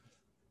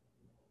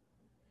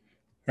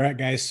All right,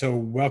 guys. So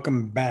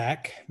welcome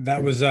back.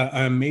 That was an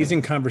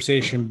amazing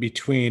conversation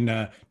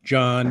between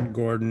John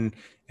Gordon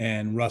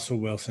and Russell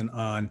Wilson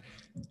on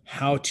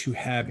how to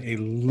have a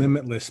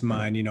limitless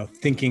mind,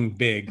 thinking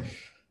big.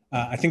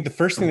 I think the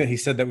first thing that he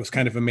said that was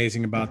kind of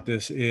amazing about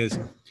this is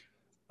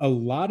a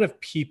lot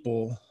of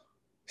people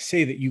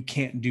say that you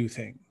can't do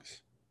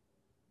things.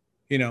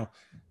 You know,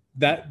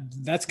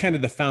 that's kind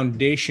of the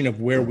foundation of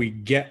where we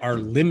get our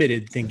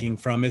limited thinking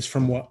from, is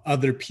from what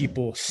other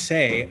people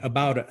say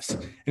about us.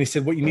 And he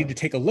said what you need to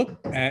take a look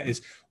at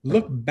is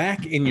look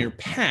back in your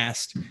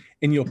past,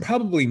 and you'll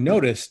probably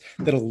notice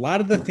that a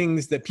lot of the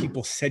things that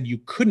people said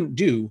you couldn't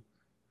do,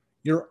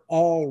 you're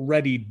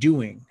already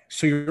doing.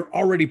 So you're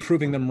already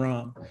proving them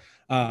wrong.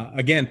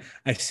 Again,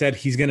 I said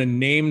he's going to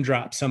name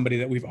drop somebody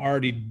that we've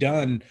already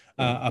done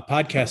a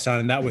podcast on,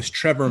 and that was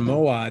Trevor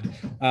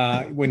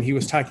Moawad, when he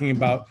was talking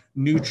about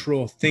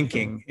neutral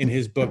thinking in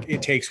his book,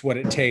 It Takes What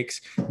It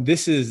Takes.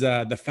 This is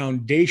the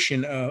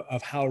foundation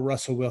of how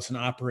Russell Wilson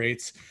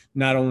operates,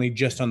 not only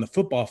just on the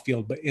football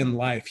field, but in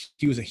life.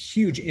 He was a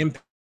huge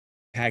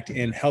impact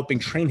in helping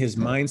train his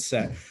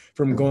mindset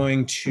from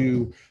going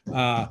to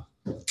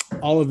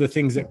all of the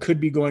things that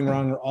could be going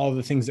wrong or all of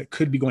the things that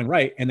could be going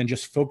right, and then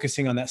just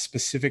focusing on that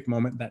specific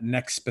moment, that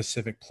next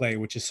specific play,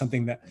 which is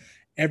something that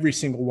every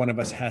single one of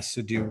us has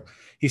to do.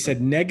 He said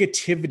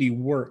negativity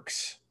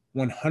works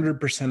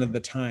 100% of the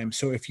time.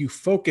 So if you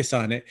focus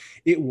on it,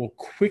 it will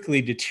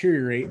quickly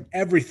deteriorate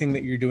everything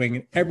that you're doing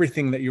and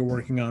everything that you're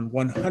working on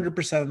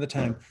 100% of the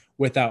time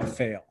without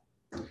fail.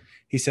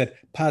 He said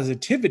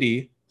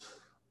positivity,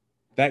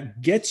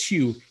 that gets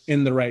you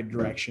in the right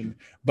direction,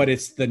 but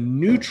it's the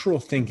neutral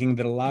thinking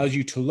that allows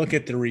you to look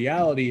at the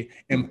reality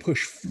and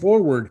push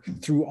forward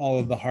through all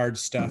of the hard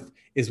stuff,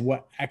 is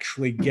what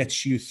actually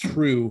gets you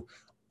through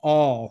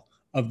all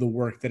of the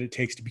work that it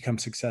takes to become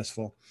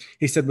successful.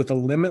 He said with a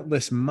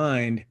limitless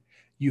mind,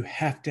 you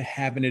have to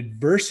have an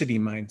adversity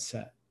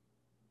mindset.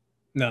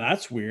 Now,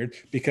 that's weird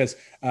because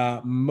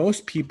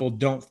most people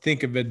don't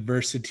think of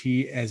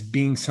adversity as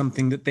being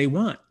something that they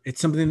want.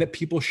 It's something that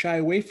people shy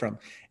away from.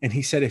 And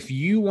he said, if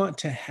you want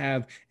to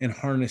have and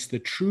harness the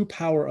true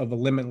power of a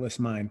limitless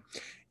mind,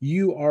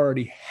 you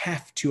already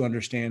have to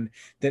understand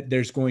that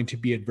there's going to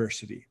be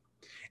adversity,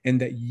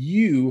 and that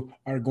you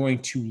are going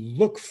to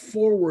look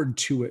forward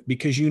to it,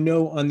 because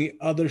on the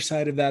other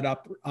side of that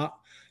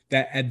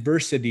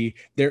adversity,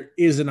 there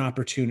is an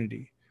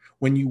opportunity.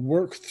 When you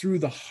work through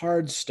the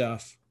hard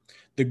stuff,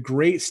 the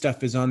great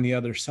stuff is on the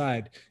other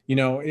side.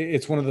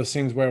 It's one of those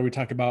things where we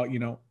talk about,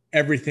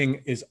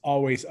 everything is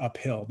always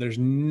uphill. There's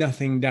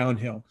nothing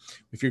downhill.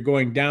 If you're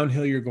going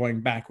downhill, you're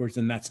going backwards,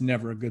 and that's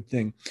never a good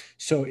thing.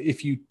 So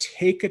if you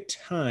take a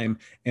time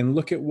and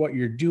look at what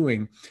you're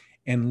doing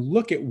and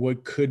look at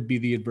what could be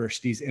the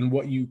adversities and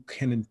what you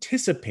can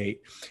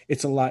anticipate,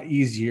 it's a lot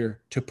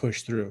easier to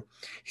push through.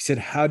 He said,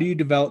 how do you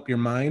develop your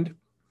mind?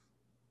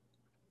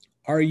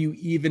 Are you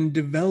even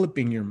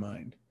developing your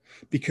mind?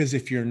 Because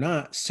if you're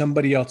not,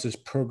 somebody else is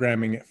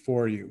programming it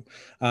for you.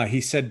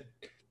 He said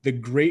the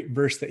great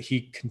verse that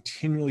he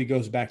continually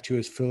goes back to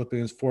is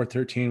Philippians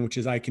 4:13, which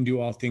is, I can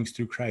do all things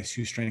through Christ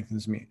who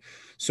strengthens me.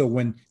 So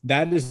when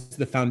that is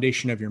the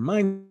foundation of your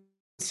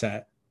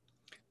mindset,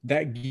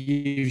 that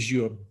gives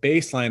you a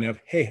baseline of,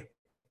 hey,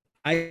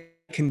 I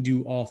can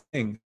do all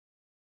things.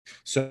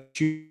 So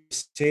you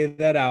say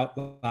that out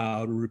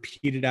loud,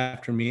 repeat it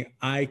after me.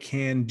 I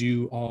can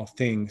do all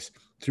things,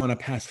 on a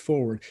path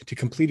forward to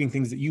completing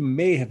things that you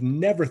may have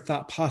never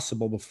thought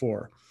possible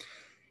before.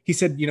 He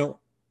said,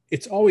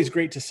 it's always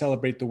great to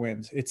celebrate the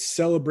wins. It's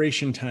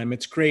celebration time.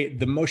 It's great.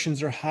 The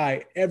emotions are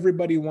high.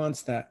 Everybody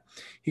wants that.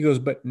 He goes,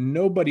 but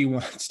nobody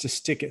wants to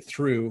stick it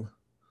through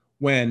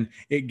when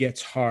it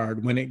gets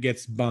hard, when it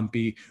gets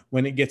bumpy,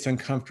 when it gets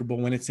uncomfortable,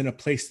 when it's in a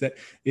place that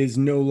is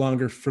no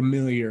longer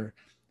familiar.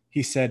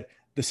 He said,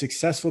 the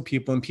successful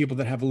people and people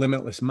that have a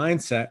limitless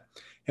mindset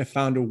have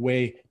found a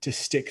way to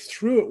stick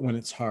through it when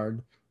it's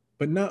hard,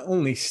 but not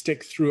only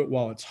stick through it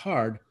while it's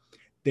hard,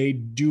 they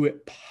do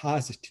it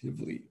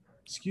positively.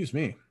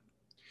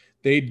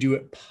 They do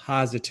it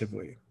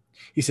positively.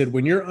 He said,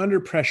 when you're under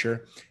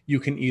pressure, you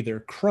can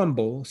either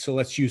crumble. So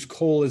let's use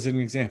coal as an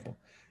example.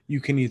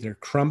 You can either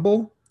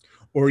crumble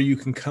or you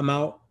can come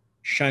out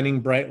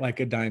shining bright like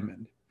a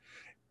diamond.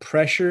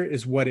 Pressure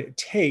is what it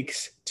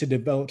takes to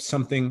develop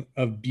something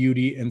of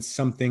beauty and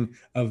something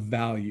of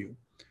value.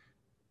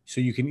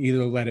 So you can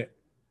either let it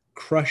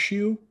crush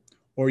you,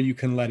 or you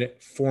can let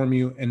it form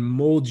you and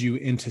mold you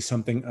into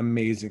something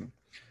amazing.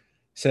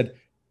 Said,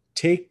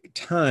 take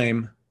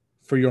time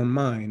for your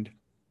mind,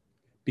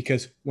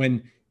 because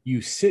when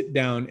you sit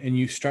down and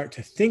you start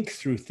to think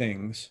through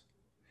things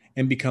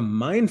and become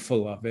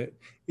mindful of it,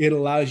 it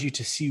allows you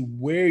to see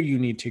where you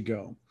need to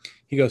go.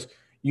 He goes,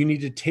 you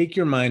need to take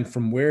your mind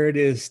from where it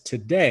is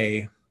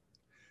today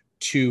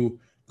to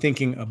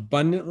thinking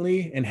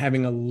abundantly and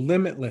having a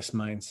limitless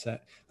mindset,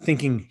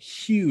 thinking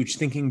huge,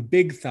 thinking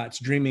big thoughts,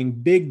 dreaming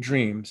big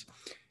dreams.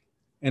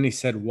 And he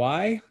said,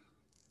 why?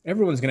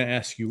 Everyone's going to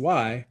ask you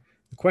why.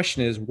 The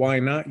question is, why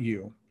not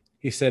you?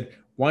 He said,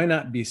 why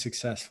not be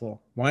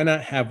successful? Why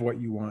not have what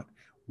you want?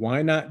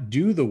 Why not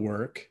do the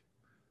work?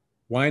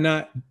 Why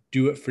not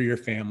do it for your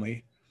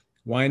family?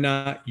 Why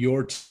not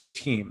your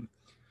team?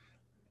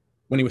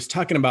 When he was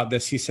talking about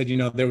this, he said,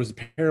 there was a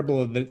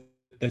parable of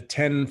the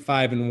 10,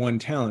 5, and 1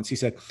 talents. He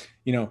said,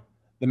 the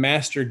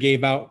master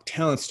gave out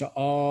talents to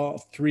all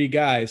 3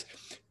 guys.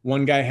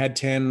 One guy had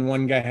 10,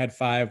 one guy had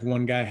 5,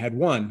 one guy had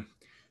 1.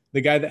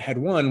 The guy that had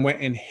 1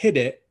 went and hid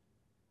it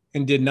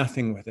and did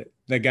nothing with it.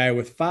 The guy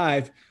with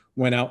 5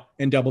 went out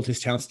and doubled his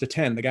talents to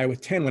 10. The guy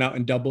with 10 went out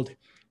and doubled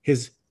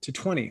his to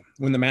 20.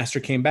 When the master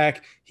came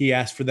back, he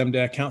asked for them to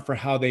account for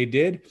how they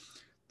did.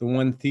 The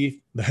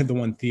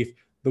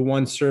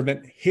one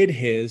servant hid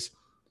his,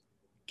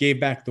 gave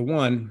back the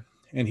 1,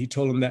 and he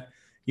told him that,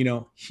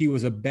 he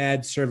was a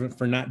bad servant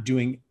for not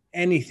doing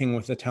anything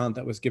with the talent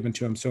that was given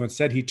to him. So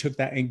instead, he took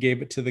that and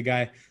gave it to the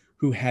guy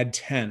who had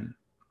 10.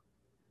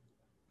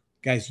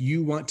 Guys,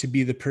 you want to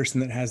be the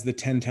person that has the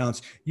 10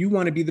 talents. You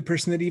want to be the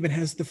person that even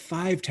has the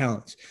 5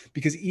 talents,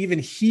 because even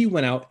he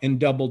went out and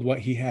doubled what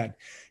he had.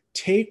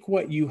 Take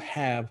what you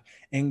have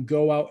and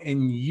go out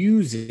and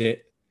use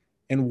it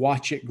and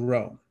watch it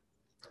grow.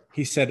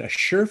 He said a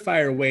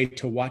surefire way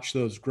to watch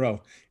those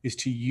grow is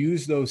to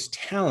use those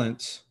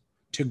talents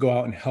to go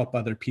out and help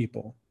other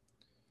people.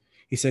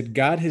 He said,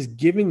 God has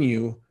given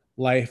you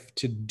life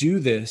to do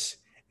this,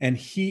 and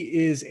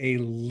he is a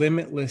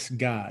limitless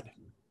God.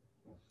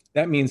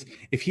 That means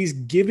if he's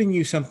giving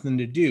you something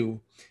to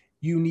do,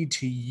 you need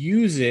to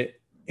use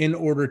it in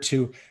order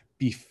to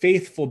be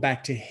faithful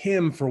back to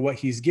him for what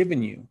he's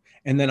given you.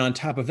 And then on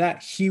top of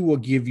that, he will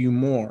give you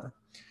more.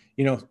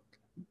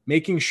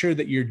 Making sure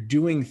that you're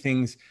doing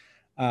things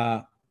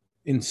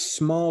in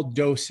small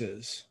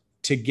doses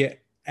to get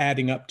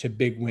adding up to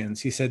big wins.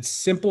 He said,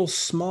 simple,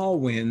 small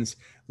wins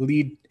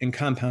lead and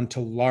compound to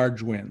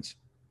large wins.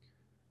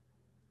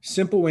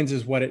 Simple wins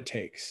is what it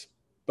takes.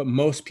 But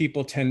most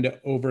people tend to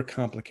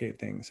overcomplicate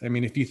things. I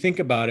mean, if you think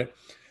about it,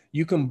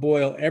 you can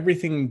boil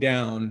everything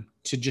down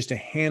to just a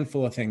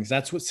handful of things.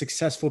 That's what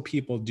successful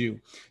people do.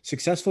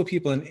 Successful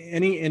people in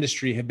any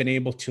industry have been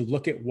able to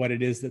look at what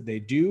it is that they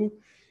do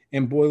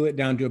and boil it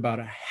down to about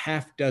a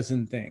half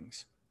dozen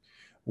things.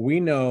 We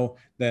know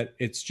that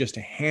it's just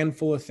a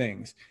handful of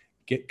things.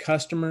 Get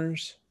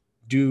customers,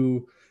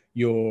 do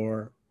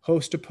your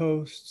host of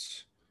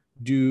posts,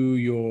 do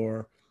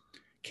your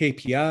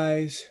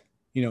KPIs,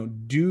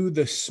 do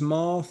the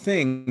small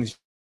things,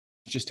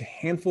 just a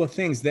handful of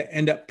things that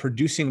end up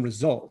producing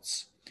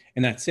results.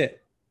 And that's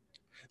it.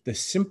 The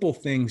simple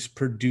things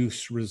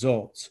produce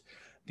results.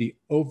 The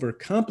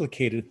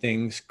overcomplicated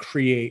things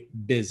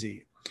create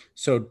busy.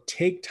 So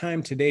take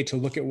time today to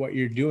look at what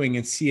you're doing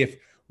and see if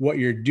what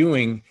you're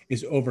doing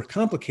is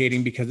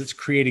overcomplicating because it's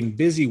creating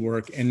busy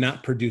work and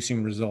not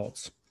producing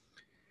results.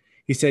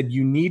 He said,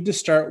 you need to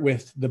start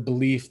with the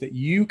belief that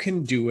you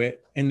can do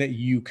it and that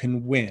you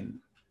can win.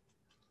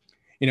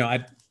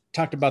 I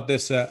talked about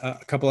this a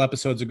couple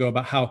episodes ago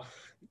about how,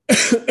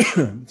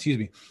 excuse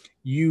me,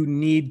 you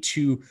need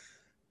to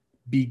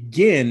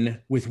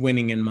begin with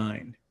winning in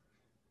mind.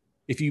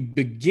 If you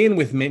begin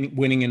with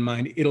winning in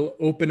mind, it'll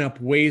open up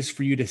ways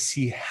for you to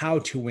see how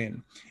to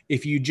win.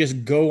 If you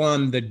just go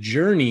on the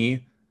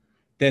journey,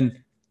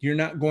 then you're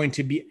not going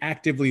to be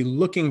actively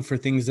looking for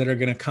things that are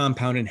going to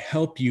compound and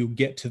help you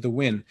get to the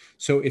win.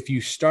 So if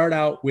you start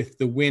out with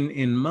the win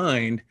in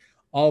mind,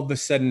 all of a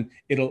sudden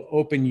it'll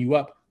open you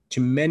up to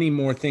many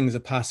more things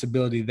of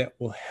possibility that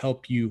will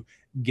help you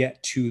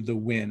get to the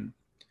win.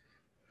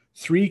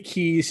 3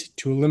 keys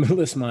to a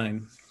limitless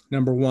mind.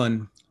 Number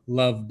 1,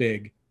 love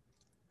big.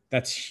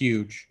 That's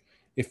huge.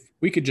 If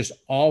we could just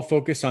all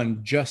focus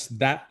on just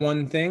that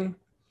one thing,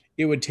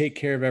 it would take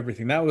care of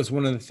everything. That was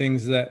one of the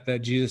things that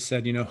Jesus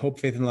said, hope,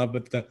 faith, and love,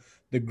 but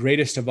the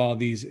greatest of all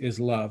these is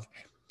love.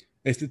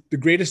 If the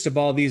greatest of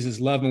all these is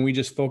love, and we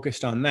just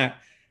focused on that,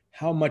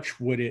 how much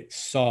would it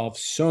solve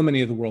so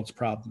many of the world's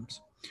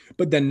problems?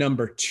 But then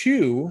number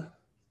two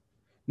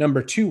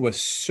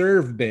was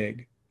serve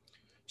big.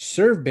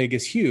 Serve big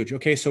is huge.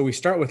 Okay, so we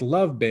start with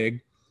love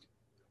big.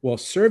 Well,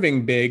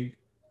 serving big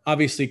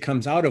obviously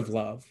comes out of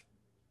love.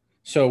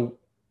 So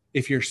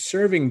if you're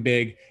serving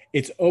big,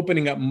 it's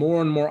opening up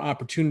more and more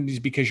opportunities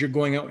because you're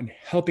going out and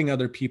helping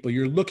other people.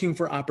 You're looking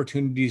for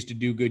opportunities to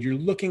do good. You're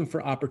looking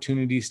for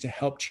opportunities to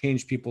help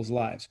change people's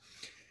lives.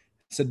 I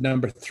said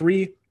number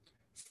 3,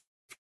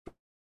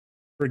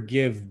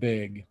 forgive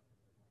big.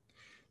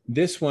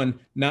 This one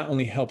not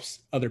only helps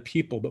other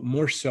people, but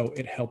more so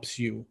it helps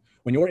you.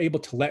 When you're able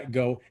to let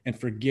go and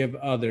forgive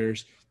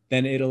others,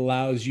 then it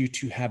allows you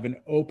to have an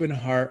open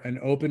heart, an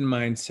open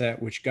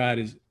mindset, which God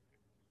is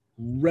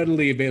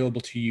readily available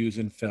to use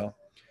and fill.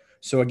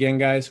 So again,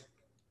 guys,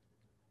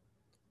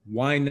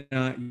 why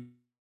not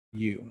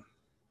you?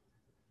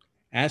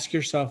 Ask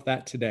yourself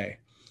that today.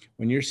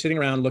 When you're sitting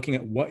around looking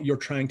at what you're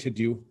trying to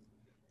do,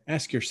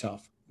 ask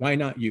yourself, why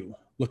not you?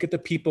 Look at the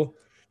people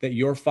that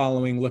you're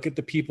following. Look at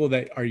the people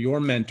that are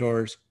your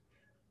mentors.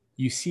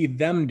 You see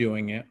them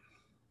doing it,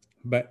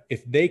 but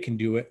if they can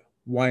do it,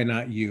 why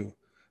not you?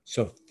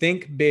 So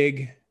think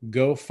big,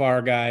 go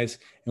far, guys,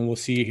 and we'll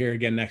see you here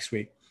again next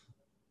week.